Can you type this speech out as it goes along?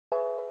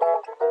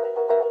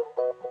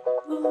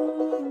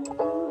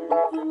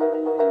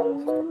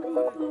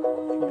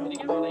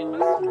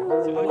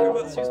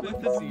Acrobat's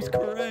method was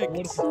correct.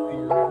 What's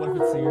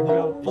seer? You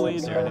got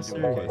Blade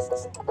Master.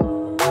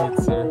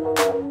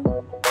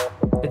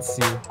 It's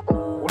seer.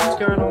 What is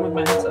going on with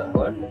my headset?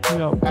 Hello? You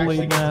got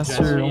Blade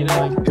Master. Oh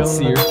my god. It's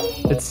seer.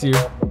 It's seer.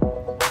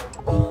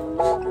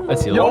 I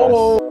see a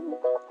lot.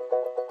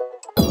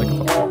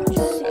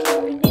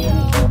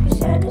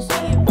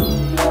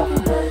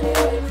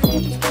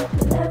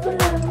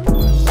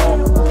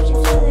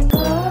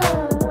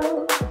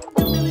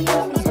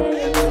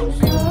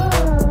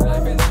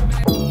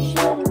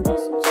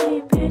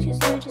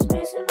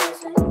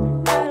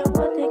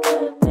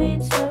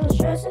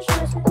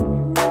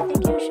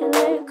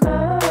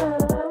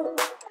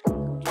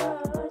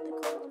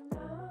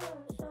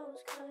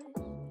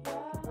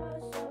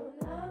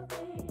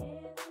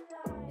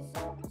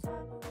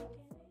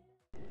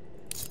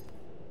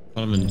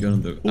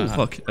 Oh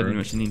fuck, I didn't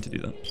actually need to do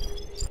that.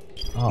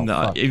 Oh, No,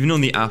 fuck. even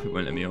on the app it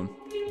won't let me on.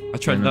 I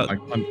tried that.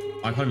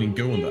 I can't even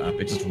go on the app,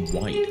 it's just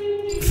white.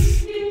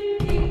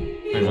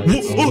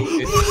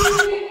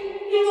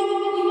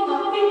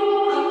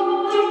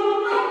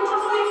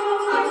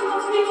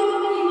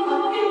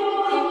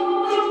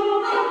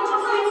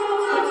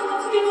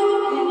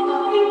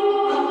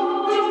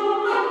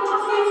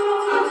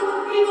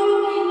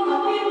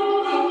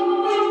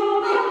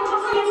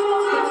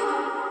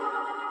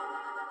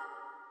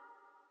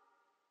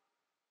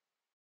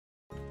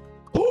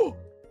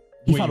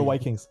 He found a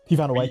White Kings. He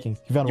found a White Kings.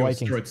 He found a White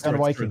Kings. He found a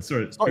White Kings.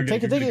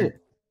 Take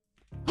it.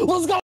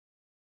 Let's go.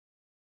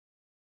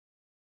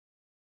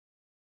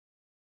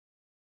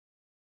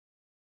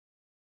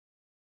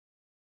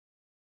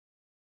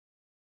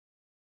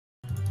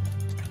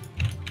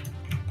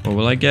 What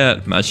will I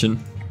get? Imagine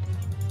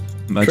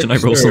I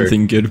roll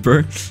something good,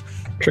 bro.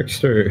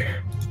 Trickster.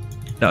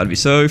 That would be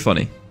so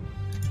funny.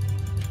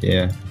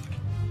 Yeah.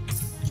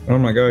 Oh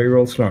my god, you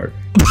rolled smart.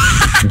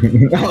 Did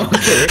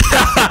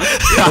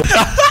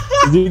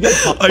you get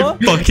Hopper? I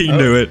fucking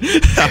knew it.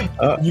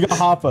 You got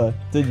Hopper,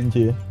 didn't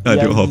you? I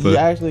got Hopper. You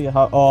actually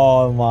got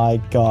oh my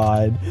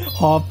god.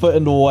 Hopper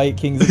and the White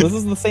Kings. This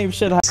is the same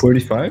shit.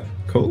 45?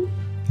 Cool.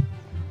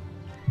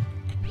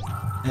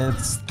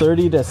 It's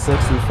 30 to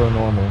 60 for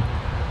normal.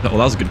 Oh, that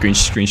was a good green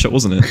screenshot,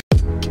 wasn't it?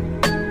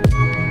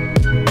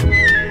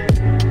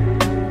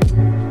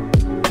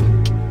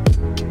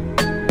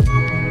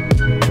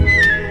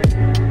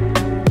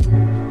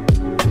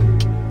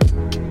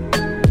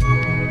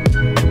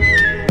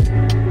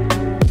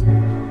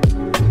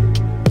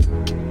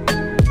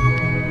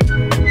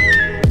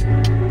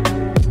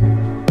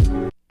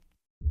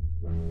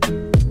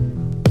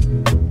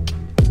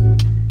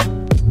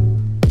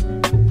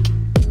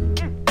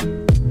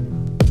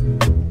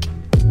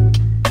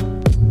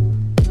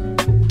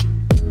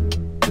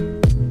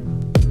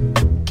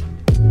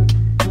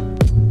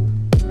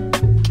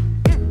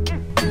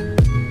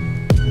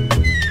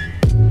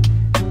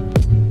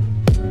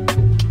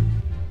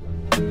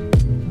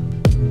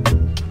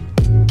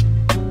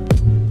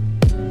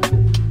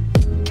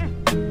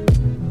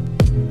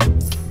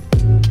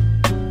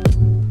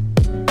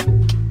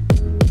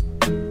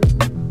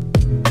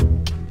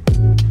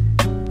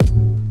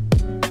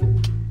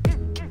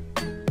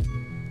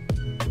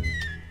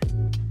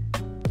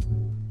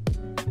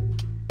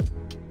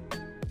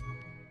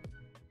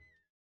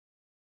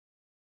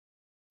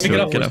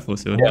 Get out,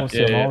 force.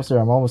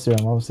 I'm almost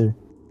here.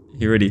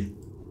 You ready?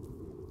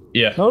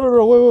 Yeah. No,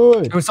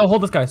 wait. So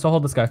hold this guy.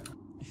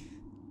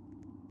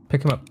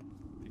 Pick him up.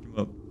 Pick him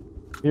up.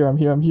 Here, I'm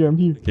here.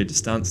 Okay, just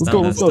stand Let's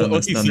go. there.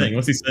 What's he saying?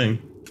 What's he saying?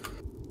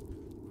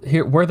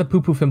 Here, we're the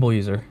poo-poo thimble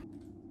user.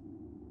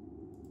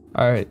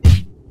 Alright.